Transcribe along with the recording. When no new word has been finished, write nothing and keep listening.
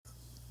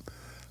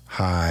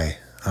Hi,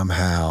 I'm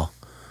Hal,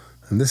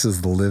 and this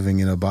is the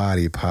Living in a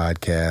Body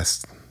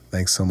podcast.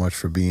 Thanks so much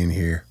for being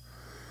here.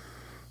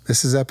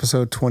 This is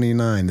episode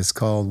 29. It's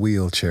called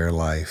Wheelchair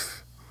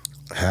Life.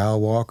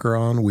 Hal Walker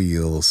on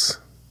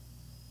wheels.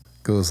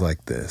 Goes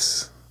like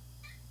this.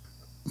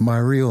 My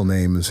real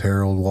name is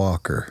Hal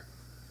Walker.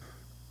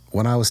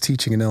 When I was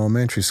teaching in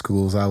elementary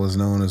schools, I was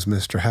known as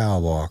Mr. Hal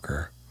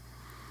Walker.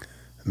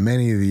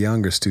 Many of the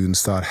younger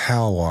students thought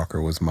Hal Walker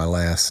was my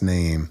last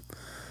name.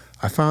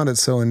 I found it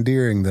so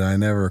endearing that I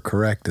never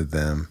corrected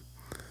them.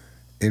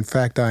 In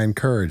fact, I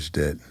encouraged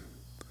it.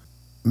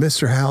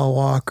 Mr. Hal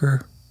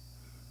Walker,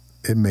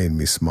 it made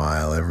me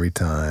smile every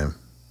time.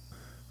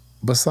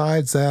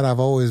 Besides that, I've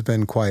always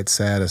been quite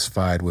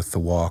satisfied with the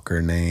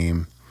Walker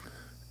name.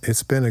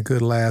 It's been a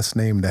good last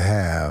name to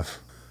have.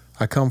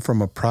 I come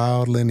from a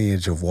proud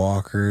lineage of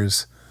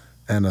Walkers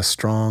and a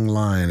strong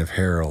line of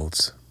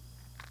heralds.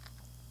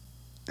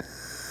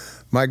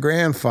 My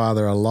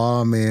grandfather, a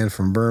lawman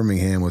from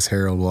Birmingham, was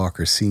Hal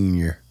Walker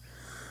Sr.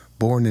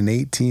 Born in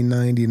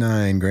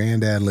 1899,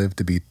 Grandad lived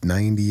to be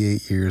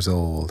 98 years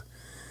old.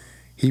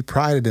 He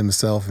prided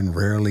himself in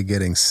rarely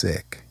getting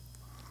sick.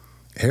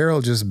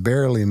 Harold just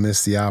barely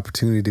missed the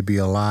opportunity to be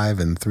alive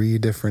in 3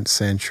 different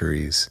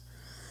centuries.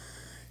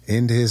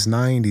 Into his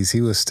 90s,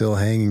 he was still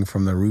hanging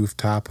from the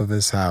rooftop of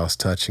his house,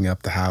 touching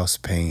up the house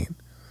paint.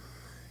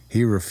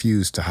 He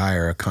refused to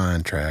hire a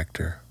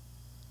contractor.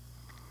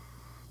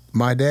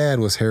 My dad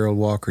was Hal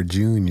Walker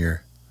Jr.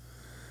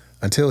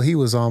 Until he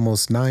was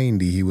almost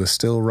 90, he was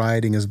still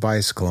riding his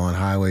bicycle on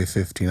Highway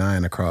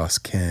 59 across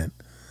Kent.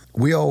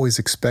 We always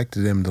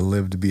expected him to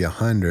live to be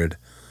 100,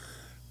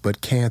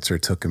 but cancer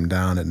took him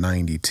down at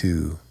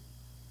 92.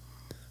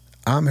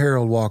 I'm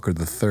Hal Walker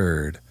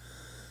III.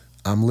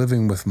 I'm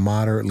living with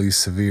moderately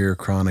severe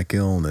chronic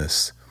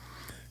illness.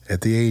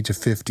 At the age of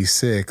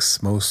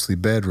 56, mostly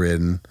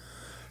bedridden,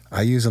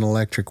 I use an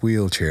electric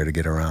wheelchair to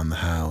get around the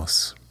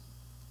house.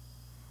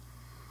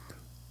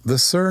 The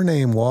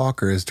surname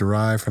Walker is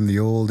derived from the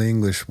Old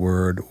English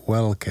word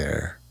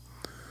wealcere,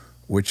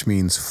 which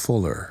means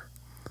fuller.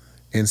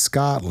 In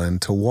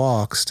Scotland, to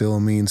walk still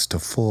means to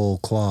full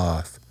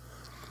cloth.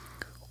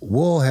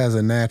 Wool has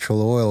a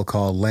natural oil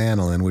called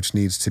lanolin, which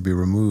needs to be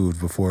removed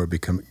before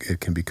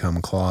it can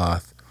become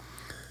cloth.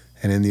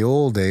 And in the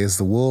old days,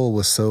 the wool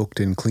was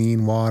soaked in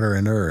clean water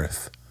and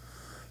earth.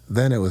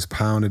 Then it was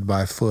pounded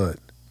by foot.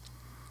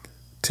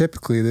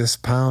 Typically, this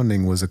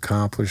pounding was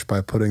accomplished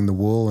by putting the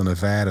wool in a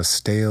vat of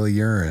stale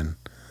urine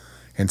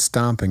and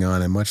stomping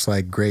on it, much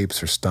like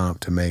grapes are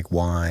stomped to make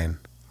wine.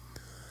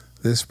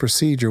 This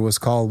procedure was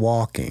called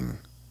walking,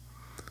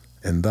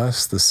 and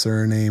thus the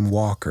surname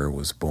Walker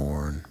was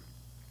born.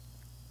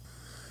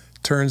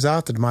 Turns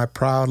out that my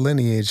proud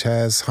lineage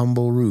has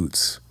humble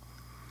roots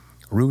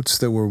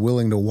that were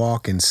willing to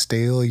walk in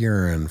stale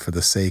urine for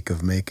the sake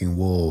of making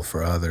wool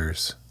for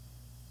others.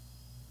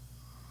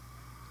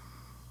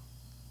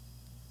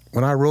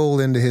 When I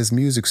rolled into his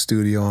music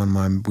studio on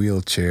my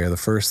wheelchair, the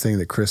first thing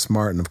that Chris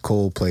Martin of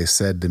Coldplay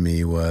said to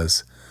me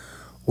was,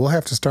 "We'll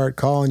have to start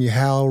calling you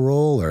Hal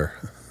Roller."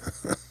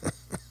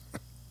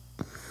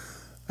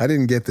 I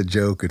didn't get the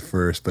joke at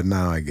first, but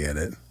now I get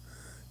it.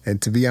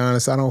 And to be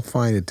honest, I don't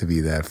find it to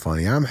be that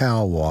funny. I'm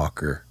Hal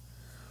Walker.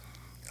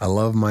 I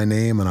love my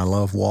name and I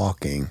love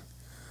walking.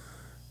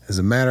 As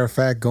a matter of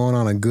fact, going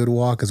on a good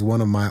walk is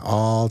one of my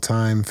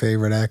all-time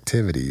favorite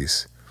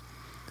activities.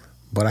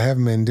 But I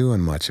haven't been doing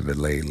much of it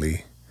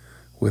lately.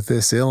 With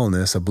this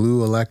illness, a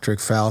blue electric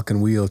Falcon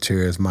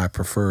wheelchair is my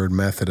preferred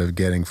method of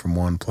getting from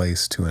one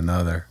place to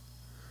another.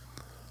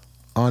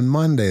 On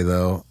Monday,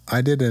 though,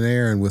 I did an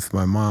errand with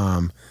my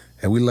mom,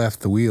 and we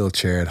left the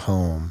wheelchair at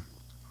home.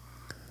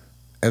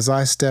 As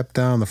I stepped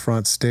down the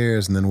front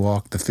stairs and then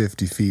walked the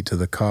 50 feet to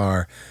the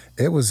car,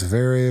 it was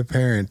very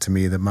apparent to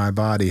me that my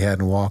body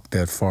hadn't walked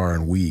that far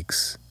in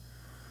weeks.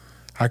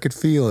 I could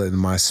feel it in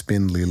my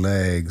spindly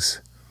legs.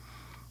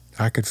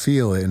 I could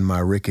feel it in my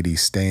rickety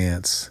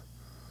stance.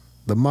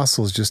 The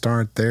muscles just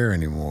aren't there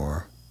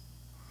anymore.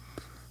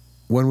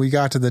 When we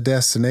got to the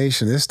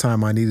destination, this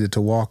time I needed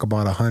to walk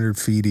about 100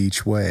 feet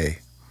each way.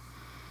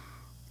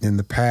 In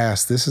the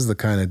past, this is the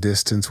kind of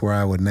distance where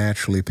I would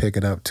naturally pick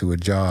it up to a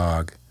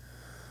jog.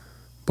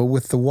 But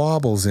with the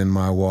wobbles in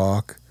my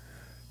walk,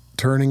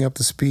 turning up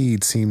the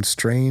speed seemed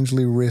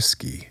strangely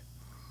risky.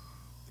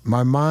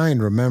 My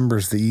mind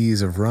remembers the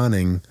ease of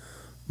running,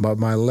 but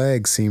my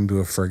legs seem to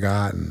have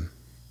forgotten.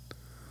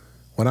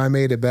 When I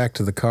made it back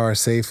to the car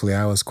safely,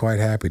 I was quite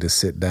happy to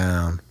sit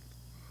down.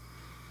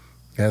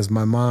 As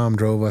my mom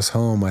drove us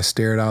home, I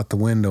stared out the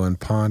window and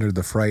pondered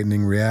the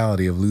frightening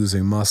reality of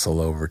losing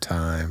muscle over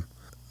time.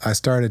 I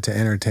started to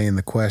entertain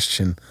the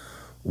question,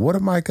 what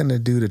am I going to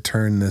do to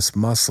turn this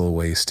muscle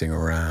wasting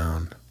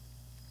around?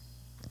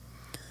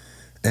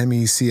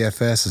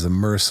 MECFS is a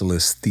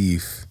merciless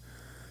thief,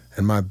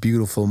 and my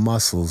beautiful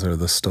muscles are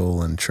the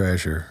stolen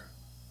treasure.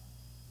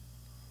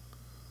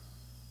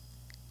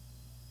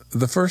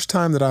 The first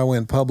time that I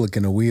went public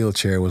in a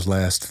wheelchair was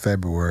last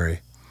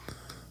February.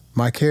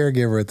 My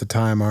caregiver at the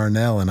time,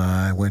 Arnel and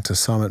I, went to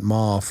Summit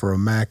Mall for a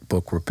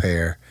MacBook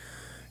repair,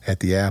 at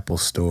the Apple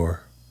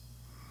store.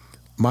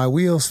 My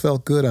wheels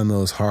felt good on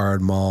those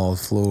hard mall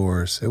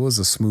floors. It was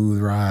a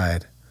smooth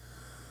ride.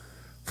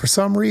 For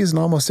some reason,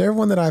 almost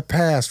everyone that I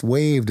passed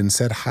waved and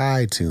said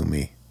hi to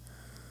me.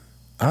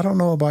 I don't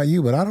know about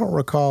you, but I don't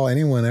recall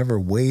anyone ever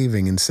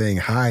waving and saying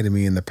hi to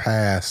me in the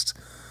past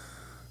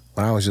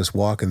when I was just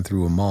walking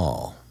through a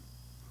mall.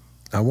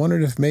 I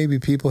wondered if maybe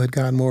people had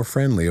gotten more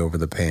friendly over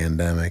the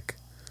pandemic.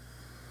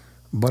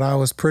 But I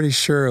was pretty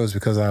sure it was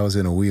because I was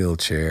in a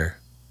wheelchair.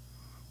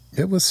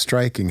 It was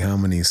striking how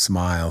many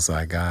smiles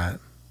I got.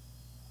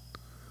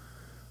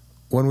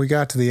 When we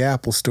got to the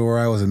Apple store,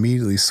 I was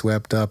immediately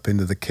swept up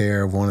into the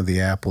care of one of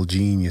the Apple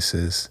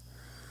geniuses.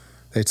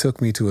 They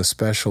took me to a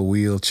special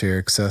wheelchair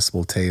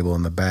accessible table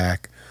in the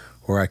back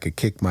where I could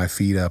kick my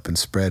feet up and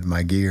spread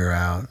my gear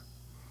out.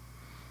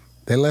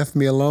 They left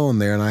me alone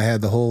there and I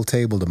had the whole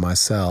table to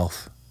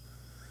myself.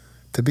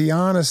 To be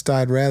honest,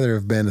 I'd rather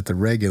have been at the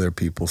regular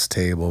people's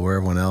table where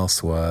everyone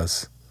else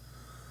was.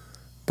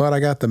 But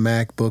I got the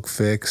MacBook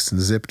fixed and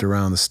zipped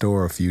around the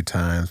store a few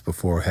times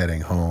before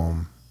heading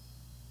home.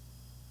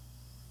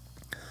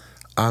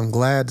 I'm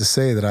glad to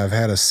say that I've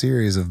had a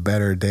series of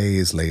better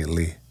days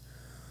lately.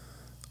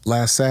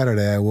 Last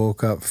Saturday, I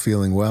woke up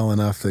feeling well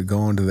enough that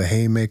going to the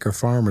Haymaker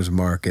Farmers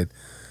Market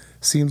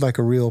seemed like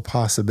a real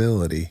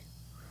possibility.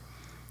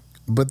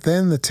 But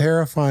then the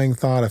terrifying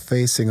thought of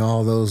facing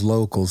all those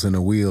locals in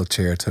a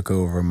wheelchair took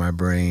over my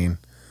brain.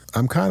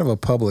 I'm kind of a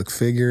public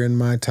figure in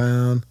my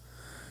town,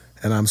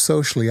 and I'm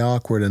socially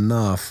awkward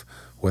enough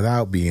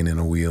without being in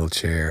a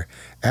wheelchair.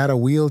 Add a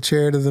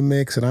wheelchair to the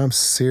mix, and I'm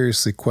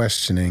seriously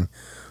questioning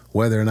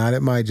whether or not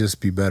it might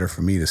just be better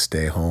for me to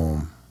stay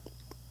home.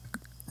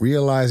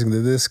 Realizing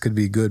that this could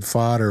be good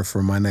fodder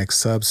for my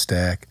next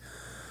Substack,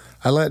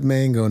 I let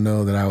Mango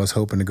know that I was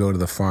hoping to go to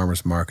the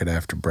farmer's market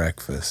after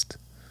breakfast.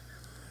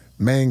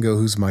 Mango,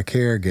 who's my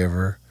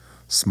caregiver,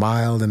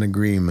 smiled in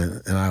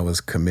agreement, and I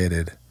was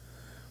committed.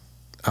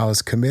 I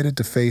was committed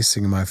to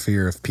facing my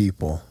fear of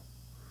people.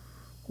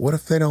 What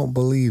if they don't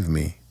believe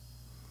me?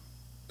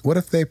 What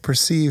if they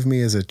perceive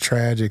me as a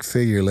tragic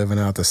figure living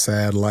out the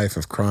sad life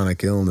of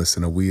chronic illness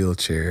in a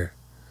wheelchair?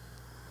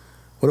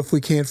 What if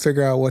we can't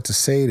figure out what to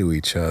say to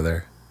each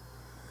other?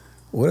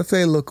 What if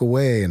they look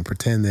away and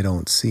pretend they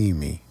don't see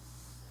me?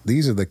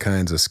 These are the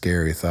kinds of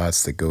scary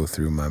thoughts that go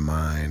through my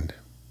mind.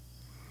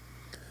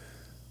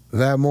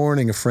 That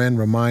morning, a friend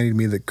reminded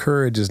me that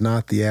courage is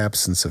not the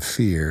absence of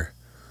fear,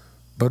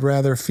 but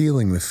rather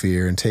feeling the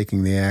fear and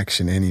taking the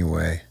action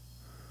anyway.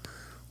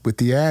 With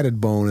the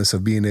added bonus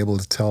of being able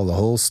to tell the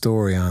whole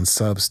story on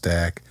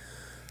Substack,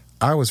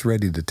 I was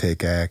ready to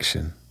take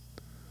action.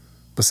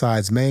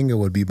 Besides, Mango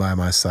would be by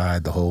my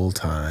side the whole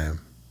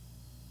time.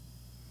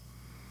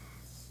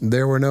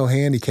 There were no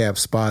handicap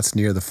spots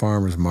near the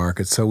farmer's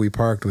market, so we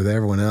parked with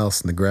everyone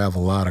else in the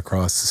gravel lot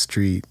across the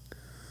street.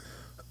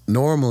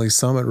 Normally,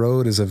 Summit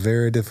Road is a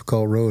very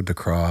difficult road to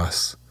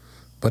cross,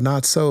 but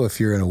not so if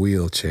you're in a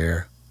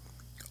wheelchair.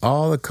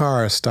 All the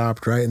cars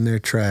stopped right in their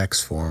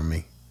tracks for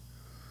me.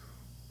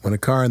 When a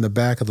car in the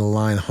back of the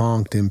line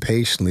honked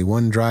impatiently,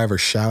 one driver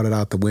shouted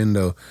out the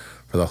window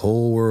for the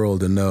whole world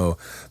to know,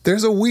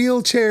 "There's a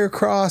wheelchair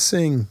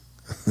crossing!"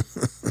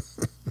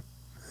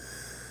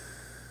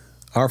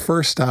 Our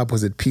first stop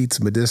was at Pete's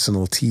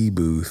medicinal tea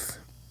booth.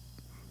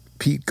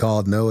 Pete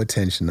called no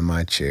attention to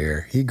my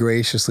chair. He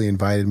graciously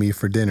invited me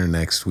for dinner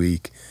next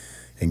week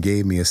and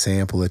gave me a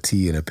sample of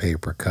tea in a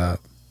paper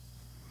cup.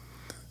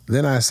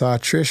 Then I saw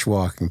Trish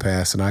walking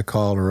past and I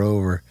called her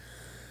over.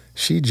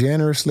 She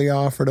generously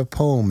offered a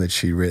poem that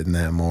she'd written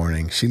that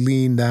morning. She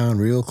leaned down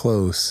real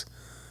close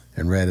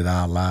and read it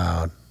out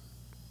loud.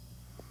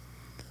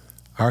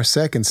 Our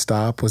second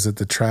stop was at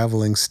the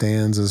Traveling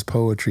Stanzas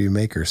Poetry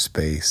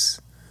Makerspace.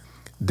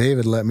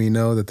 David let me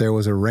know that there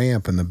was a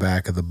ramp in the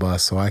back of the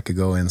bus so I could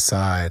go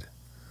inside.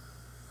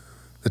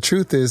 The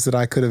truth is that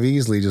I could have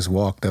easily just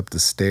walked up the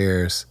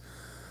stairs,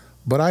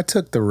 but I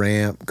took the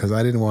ramp because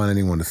I didn't want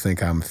anyone to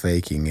think I'm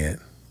faking it.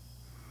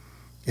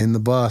 In the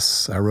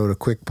bus, I wrote a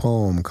quick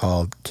poem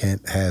called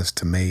Kent Has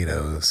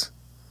Tomatoes.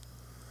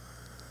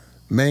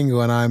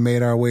 Mango and I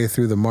made our way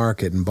through the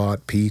market and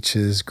bought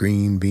peaches,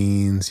 green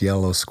beans,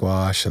 yellow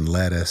squash, and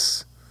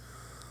lettuce.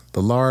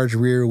 The large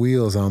rear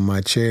wheels on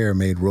my chair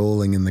made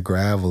rolling in the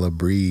gravel a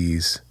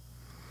breeze.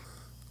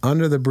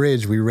 Under the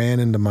bridge, we ran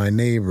into my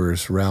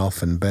neighbors,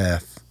 Ralph and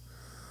Beth.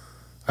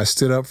 I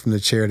stood up from the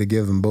chair to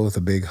give them both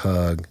a big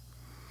hug.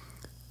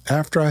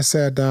 After I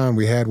sat down,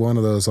 we had one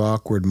of those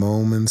awkward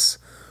moments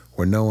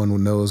where no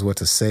one knows what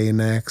to say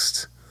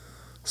next,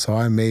 so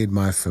I made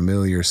my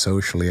familiar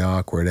socially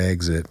awkward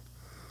exit,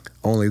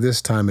 only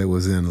this time it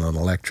was in an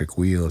electric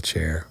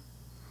wheelchair.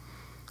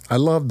 I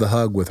loved the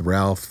hug with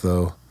Ralph,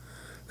 though.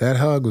 That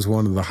hug was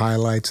one of the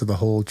highlights of the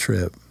whole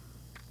trip.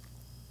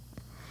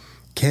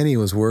 Kenny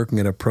was working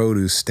at a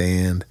produce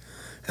stand,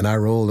 and I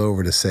rolled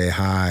over to say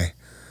hi.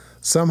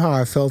 Somehow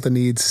I felt the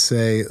need to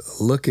say,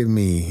 "Look at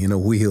me in a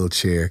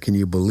wheelchair. Can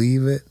you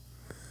believe it?"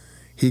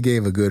 He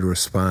gave a good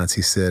response.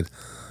 He said,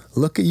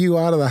 "Look at you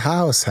out of the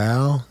house,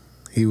 Hal."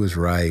 He was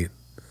right.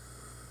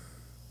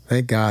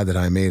 Thank God that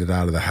I made it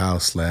out of the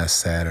house last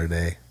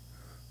Saturday.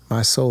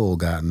 My soul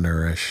got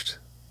nourished.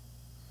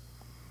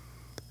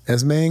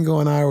 As Mango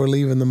and I were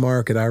leaving the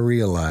market, I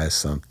realized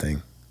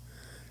something.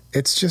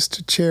 It's just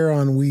a chair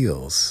on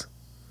wheels.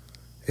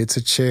 It's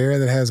a chair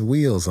that has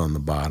wheels on the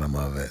bottom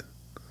of it.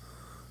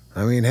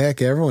 I mean,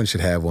 heck, everyone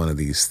should have one of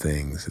these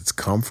things. It's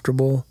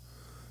comfortable,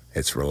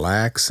 it's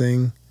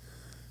relaxing,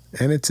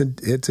 and it's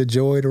a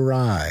joy to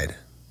ride.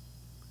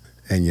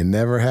 And you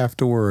never have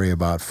to worry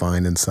about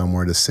finding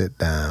somewhere to sit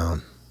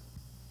down.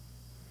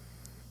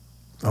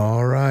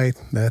 All right,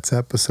 that's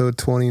episode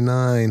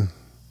 29.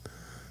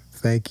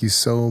 Thank you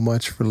so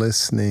much for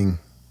listening.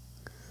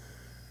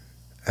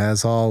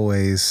 As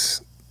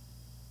always,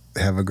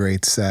 have a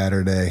great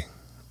Saturday.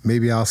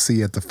 Maybe I'll see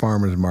you at the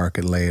farmer's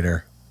market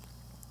later.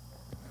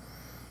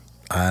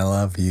 I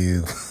love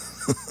you.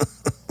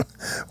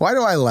 Why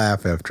do I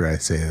laugh after I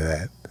say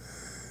that?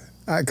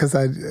 Because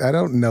I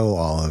don't know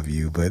all of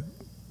you, but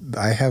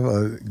I have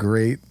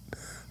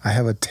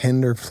a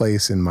tender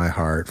place in my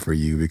heart for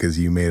you because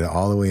you made it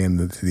all the way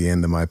to the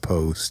end of my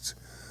post.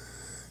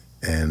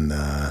 And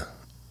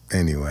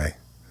anyway,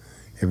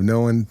 if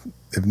no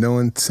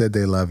one said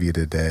they love you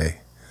today,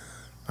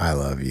 I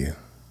love you.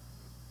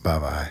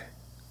 Bye-bye.